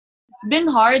It's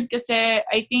been hard kasi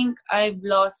I think I've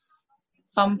lost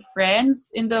some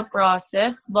friends in the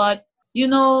process, but you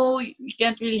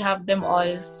can't really have them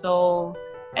all. So,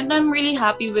 and I'm really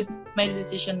happy with my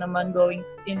decision naman going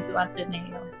into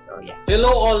Ateneo. So, yeah.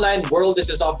 Hello online world, this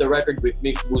is Off the Record with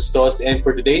Mix Bustos, and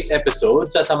for today's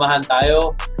episode, sasamahan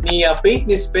tayo ni Faith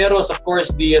Nisperos, of course,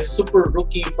 the super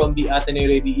rookie from the Ateneo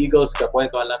Lady Eagles.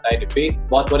 Kakwentuhan lang tayo ni Faith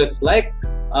about what it's like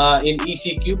in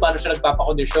ECQ, paano siya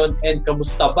nagpapakondisyon, and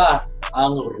kamusta ba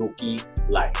ang rookie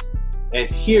life. And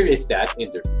here is that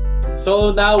interview.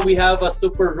 So now we have a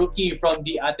super rookie from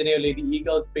the Ateneo Lady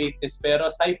Eagles, Faith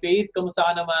Nisperos. Hi Faith, kamusta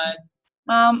ka naman?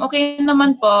 Okay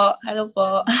naman po. Hello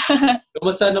po.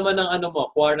 Kamusta naman ang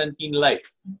quarantine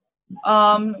life?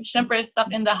 Syempre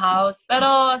stuck in the house.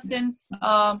 Pero since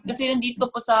kasi nandito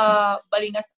po sa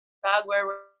Balingasag where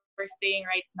we're staying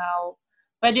right now,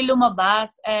 pwede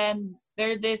lumabas and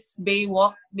there's this bay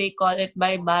walk, they call it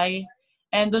bye-bye.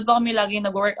 And doon po kami lagi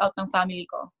nag-workout ng family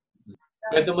ko.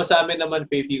 Kwento mo sa amin naman,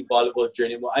 Faith, yung volleyball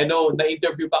journey mo. I know,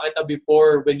 na-interview pa kita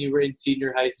before when you were in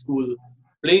senior high school,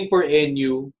 playing for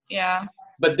NU. Yeah.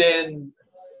 But then,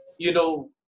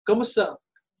 kamusta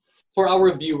for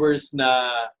our viewers na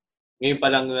ngayon pa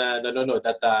lang nanonood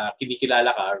at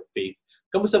kinikilala ka, Faith,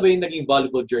 kamusta ba yung naging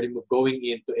volleyball journey mo going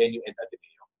into NU and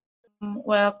Ateneo?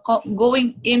 Well,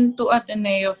 going into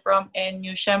Ateneo from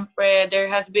NU, syempre, there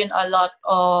has been a lot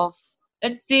of,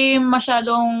 let's say,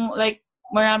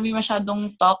 marami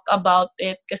masyadong talk about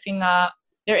it kasi nga,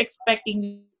 they're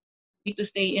expecting me to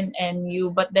stay in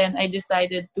NU, but then I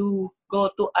decided to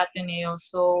go to Ateneo.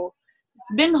 So,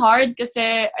 it's been hard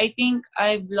kasi I think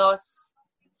I've lost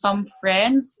some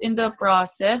friends in the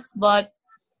process, but,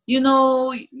 you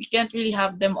can't really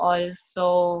have them all.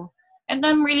 So, and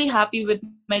I'm really happy with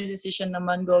my decision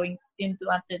naman going into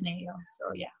Ateneo.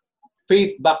 So, yeah.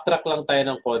 Faith, backtrack lang tayo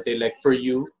ng konti. Like for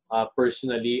you,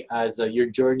 personally, as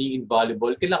your journey in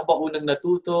volleyball, kailan ka ba unang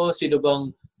natuto? Sino bang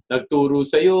nagturo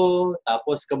sa'yo?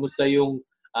 Tapos, kamusta yung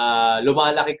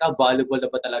lumalaki ka? Volleyball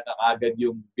na ba talaga agad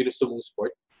yung ginusto mong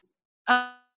sport?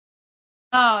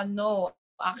 No.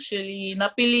 Actually,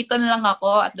 napilitan lang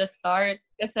ako at the start.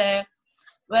 Kasi,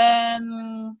 when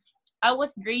I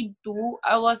was grade 2,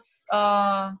 I was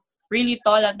really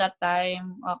tall at that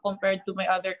time compared to my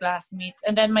other classmates.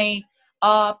 And then my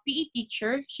PE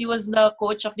teacher, she was the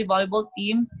coach of the volleyball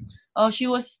team. She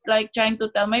was like trying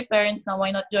to tell my parents na why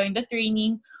not join the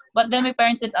training. But then my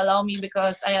parents didn't allow me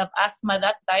because I have asthma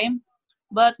that time.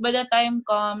 But by the time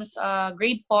comes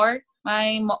grade 4,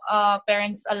 my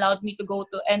parents allowed me to go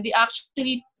to, and they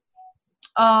actually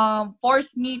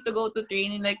forced me to go to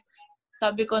training. Like,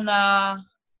 sabi ko na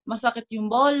masakit yung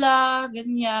bola,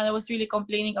 ganyan. I was really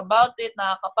complaining about it,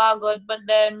 nakakapagod. But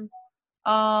then,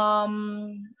 I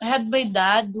had my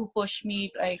dad who pushed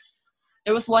me. Like,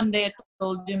 there was one day I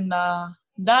told him na,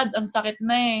 Dad, ang sakit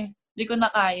na eh. Hindi ko na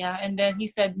kaya. And then he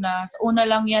said na, sa una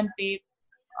lang yan, Faith,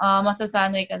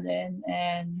 masasanay ka din.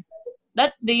 And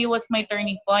that day was my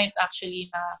turning point actually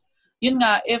na, yun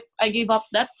nga, if I gave up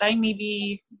that time,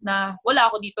 maybe na wala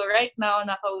ako dito right now,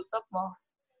 nakausap mo.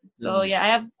 So yeah, I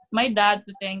have my dad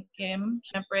to thank him,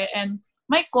 syempre. And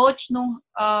my coach nung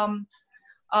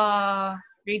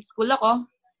grade school ako,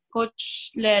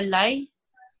 Coach Lelay.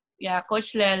 Yeah,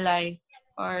 Coach Lelay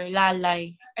or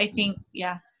Lalay. I think,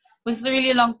 yeah. It was a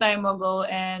really long time ago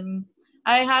and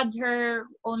I had her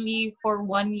only for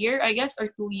 1 year, I guess,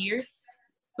 or 2 years.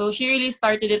 So she really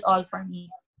started it all for me.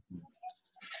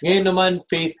 Ngayon naman,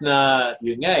 Faith, na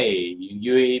yun nga yung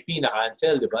UAAP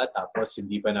na-cancel, di ba? Tapos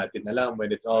hindi pa natin alam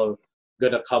when it's all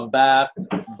gonna come back.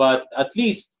 But at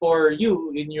least for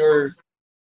you, in your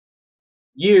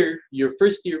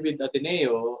first year with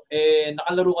Ateneo,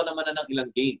 nakalaro ka naman na ng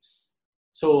ilang games.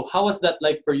 So, how was that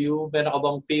like for you? Meron ka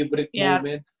bang favorite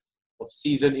moment of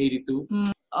season 82?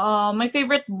 My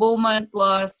favorite moment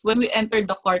was when we entered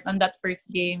the court on that first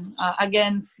game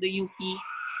against the UP.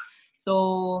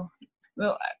 So,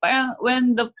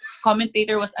 when the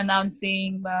commentator was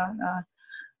announcing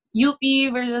UP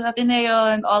versus Ateneo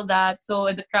and all that,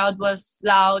 so the crowd was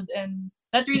loud and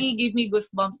that really gave me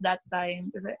goosebumps that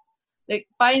time. Kasi, like,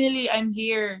 finally, I'm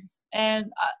here. And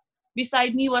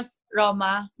beside me was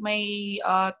Roma, my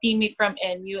teammate from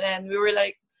NU, and we were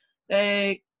like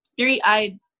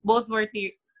teary-eyed.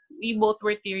 We both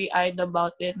were teary-eyed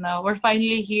about it. Now we're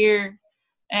finally here,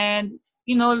 and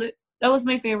that was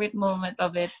my favorite moment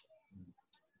of it.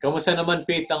 Kamusta naman,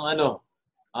 Faith, ang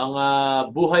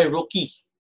buhay rookie?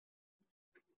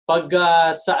 Pag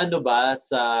sa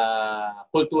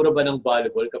kultura ba ng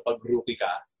volleyball kapag rookie ka,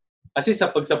 Kasi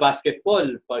sa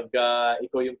basketball, pag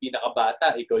ikaw yung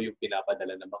pinakabata, ikaw yung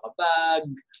pinapadala ng mga bag,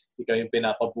 ikaw yung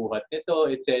pinapabuhat nito,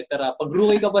 etc. Pag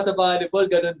rookie ka pa sa volleyball,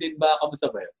 ganun din ba?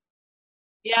 Kamusta ba yun?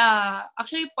 Yeah,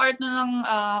 actually part na ng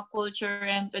culture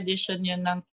and tradition yun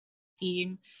ng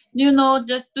team. You know,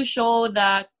 just to show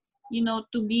that, you know,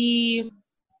 to be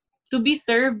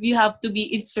served, you have to be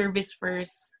in service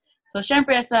first. So,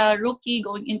 syempre, as a rookie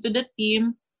going into the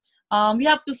team, we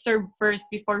have to serve first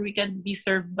before we can be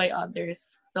served by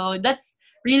others. So, that's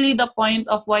really the point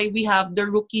of why we have the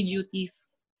rookie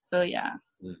duties. So, yeah.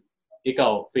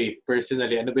 Ikaw, Faith,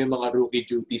 personally, ano ba yung mga rookie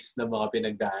duties na mga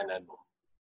pinagdaanan mo?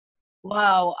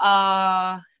 Wow.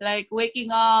 Like waking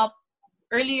up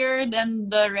earlier than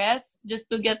the rest just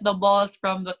to get the balls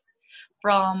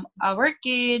from our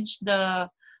cage, the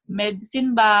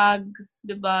medicine bag,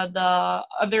 diba, the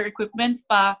other equipments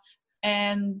pa,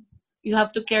 and you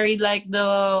have to carry like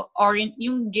the orange,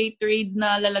 yung Gatorade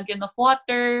na lalagyan of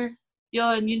water.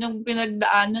 Yun yung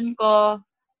pinagdaanan ko.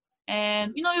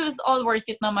 And, you know, it was all worth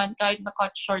it naman kahit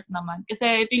na-cut short naman.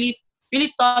 Kasi it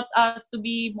really taught us to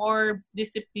be more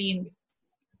disciplined.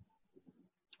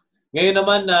 Ngayon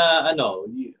naman na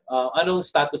anong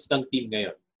status ng team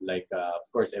ngayon? Like, of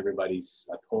course,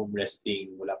 everybody's at home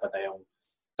resting. Wala pa tayong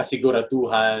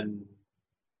kasiguraduhan.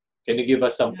 Can you give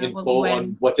us some info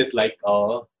on what's it like?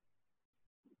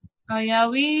 Yeah,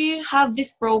 we have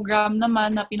this program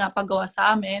naman na pinapagawa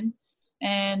sa amin.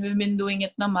 And we've been doing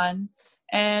it naman.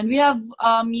 And we have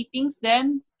meetings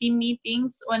then, team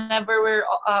meetings, whenever we're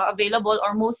available,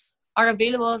 or most are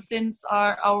available since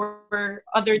our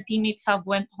other teammates have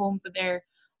went home to their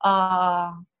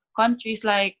countries,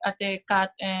 like Ate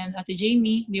Kat and Ate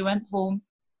Jamie. They went home.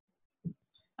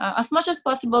 As much as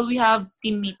possible, we have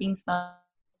team meetings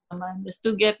naman just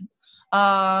to get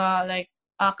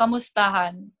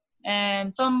kamustahan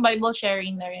and some Bible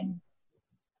sharing na rin.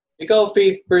 Ikaw,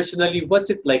 Faith, personally,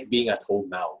 what's it like being at home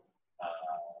now?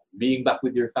 Being back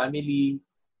with your family,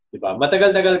 di ba?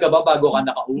 Matagal-tagal ka ba bago ka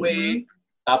nakauwi?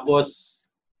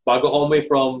 Tapos, bago ka umuwi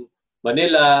from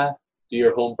Manila to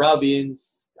your home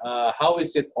province, how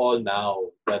is it all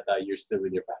now that you're still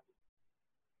with your family?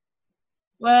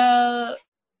 Well,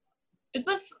 it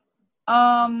was,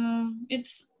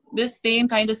 it's the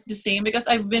same, kind of the same, because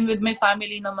I've been with my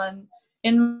family naman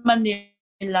in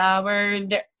Manila,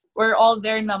 we're all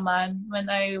there naman when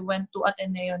I went to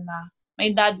Ateneo na. My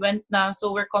dad went na,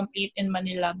 so we're complete in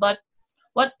Manila. But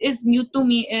what is new to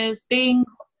me is staying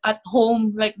at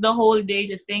home, like the whole day,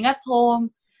 just staying at home,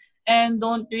 and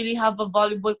don't really have a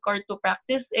volleyball court to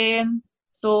practice in.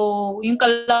 So, yung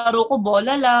kalaro ko,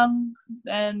 bola lang,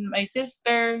 and my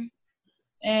sister.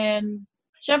 And,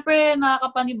 syempre,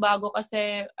 nakakapanibago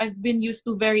kasi I've been used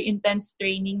to very intense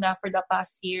training na for the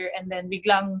past year, and then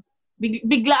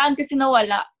biglaan kasi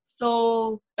nawala.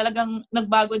 So, talagang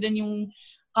nagbago din yung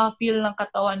feel ng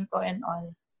katawan ko and all.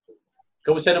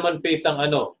 Kamusta naman, Faith, ang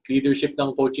leadership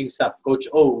ng coaching staff, Coach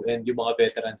O, and yung mga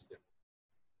veterans din?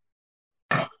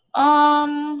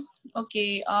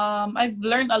 Okay. I've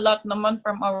learned a lot naman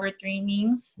from our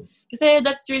trainings. Kasi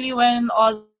that's really when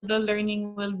all the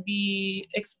learning will be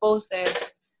exposed.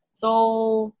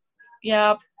 So,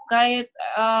 yeah, kahit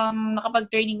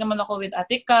nakapag-training naman ako with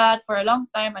Ate Kat for a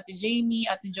long time, Ate Jamie,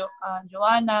 Ate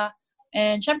Joanna,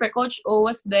 and syempre Coach O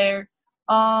was there.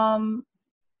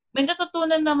 May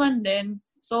natutunan naman din.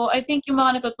 So, I think yung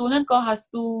mga natutunan ko has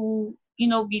to,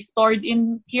 be stored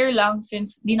in here lang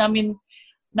since di namin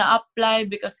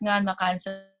na-apply because nga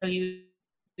na-cancel yung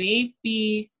UAP.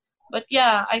 But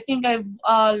yeah, I think I've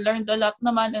learned a lot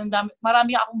naman and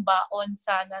marami akong baon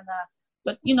sana na.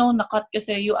 But, na-cut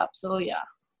kasi UAP. So, yeah.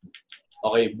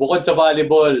 Okay, bukod sa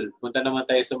volleyball, punta naman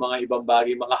tayo sa mga ibang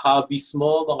bagay, mga hobbies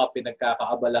mo, mga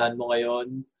pinagkakaabalahan mo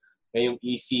ngayong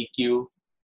ECQ.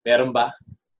 Meron ba?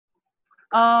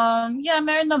 Yeah,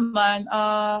 meron naman.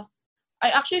 I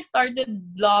actually started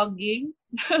vlogging.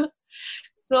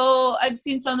 So, I've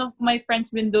seen some of my friends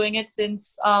been doing it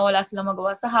since wala silang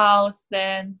magawa sa house.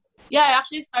 Then, yeah, I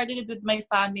actually started it with my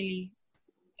family.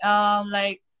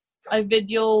 Like, I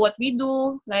video what we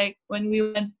do, like when we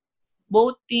went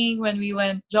boating, when we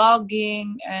went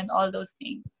jogging, and all those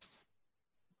things.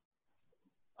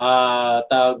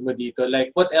 Tawag mo dito, like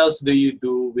what else do you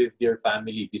do with your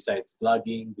family besides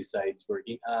vlogging, besides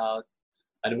working out?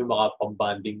 Ano yung mga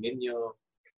pambanding ninyo?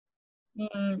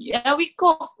 Yeah, we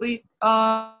cook. We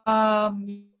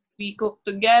cook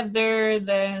together.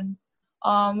 Then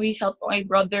we help my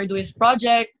brother do his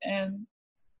project, and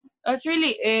that's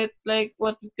really it. Like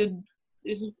what we could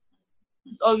is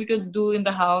all we could do in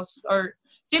the house, or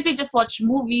simply just watch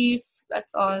movies.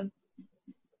 That's all.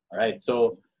 All right.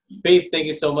 So Faith, thank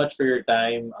you so much for your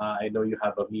time. I know you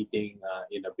have a meeting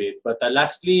in a bit. But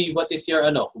lastly, what is your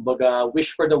kumbaga,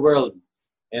 wish for the world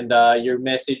and your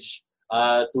message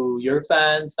to your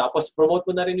fans? Tapos promote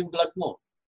mo na rin yung vlog mo.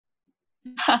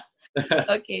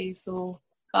 Okay, so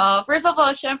first of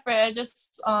all, syempre,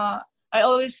 I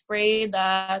always pray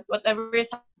that whatever is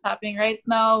happening right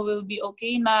now will be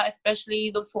okay na,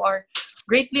 especially those who are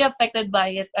greatly affected by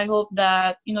it. I hope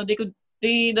that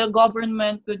the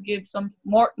government could give some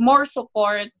more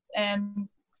support, and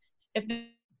if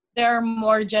there are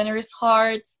more generous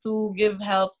hearts to give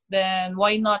help, then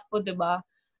why not po, diba?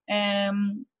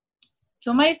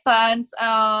 So my fans,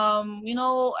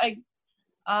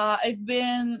 I've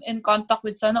been in contact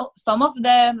with some of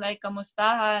them, like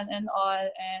kamustahan and all,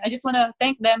 and I just want to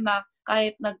thank them na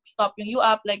kahit nag-stop yung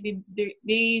UAP, like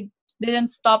they didn't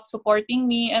stop supporting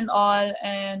me and all,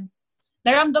 and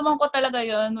naramdaman ko talaga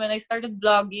yun when I started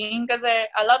vlogging kasi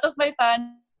a lot of my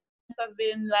fans have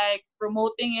been like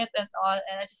promoting it and all,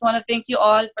 and I just want to thank you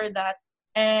all for that.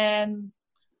 And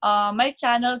my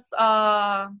channel's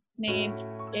name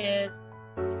is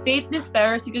Faith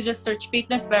Desperos. You can just search Faith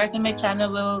Desperos and my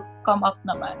channel will come up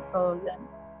naman. So, yan.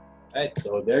 Right,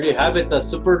 so there you have it, the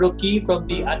super rookie from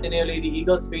the Ateneo Lady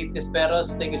Eagles, Faith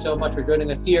Desperos. Thank you so much for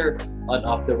joining us here on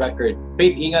Off the Record.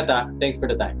 Faith, ingat ha. Thanks for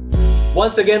the time.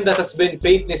 Once again, that has been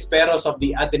Faith Desperos of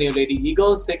the Ateneo Lady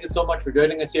Eagles. Thank you so much for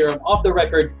joining us here on Off the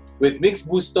Record with Mix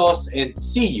Bustos, and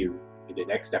see you in the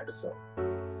next episode.